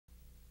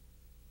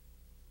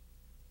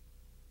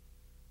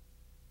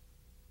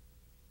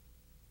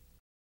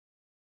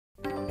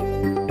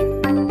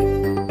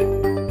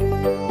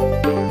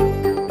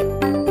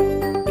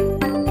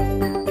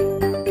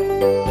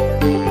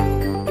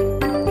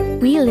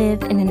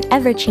live in an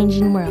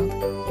ever-changing world.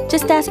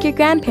 Just ask your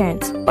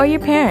grandparents or your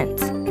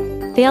parents.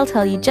 They'll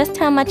tell you just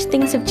how much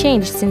things have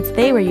changed since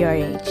they were your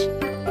age.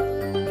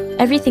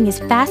 Everything is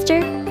faster,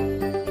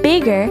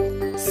 bigger,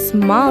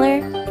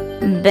 smaller,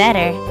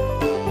 better,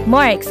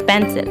 more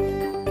expensive.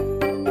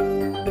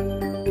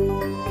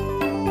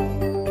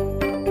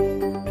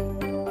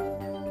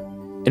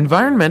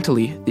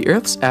 Environmentally, the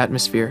Earth's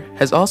atmosphere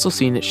has also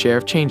seen its share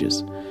of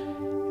changes.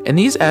 And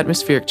these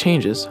atmospheric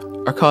changes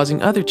are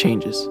causing other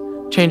changes,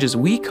 changes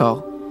we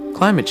call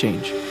climate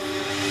change.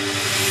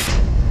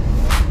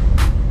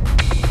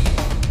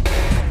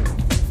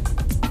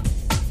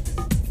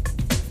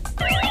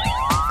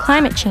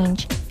 Climate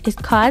change is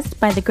caused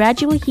by the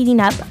gradual heating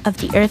up of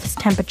the Earth's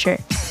temperature.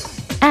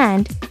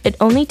 And it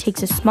only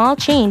takes a small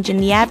change in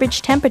the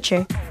average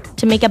temperature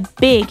to make a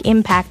big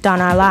impact on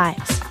our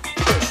lives.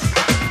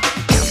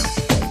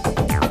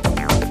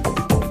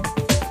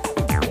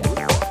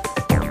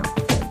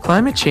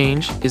 Climate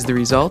change is the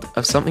result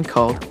of something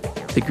called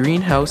the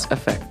greenhouse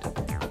effect.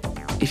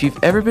 If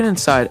you've ever been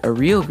inside a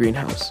real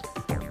greenhouse,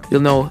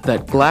 you'll know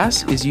that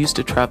glass is used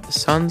to trap the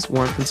sun's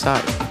warmth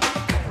inside.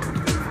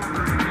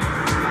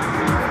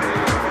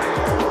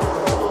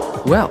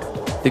 Well,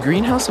 the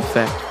greenhouse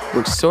effect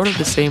works sort of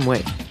the same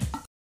way.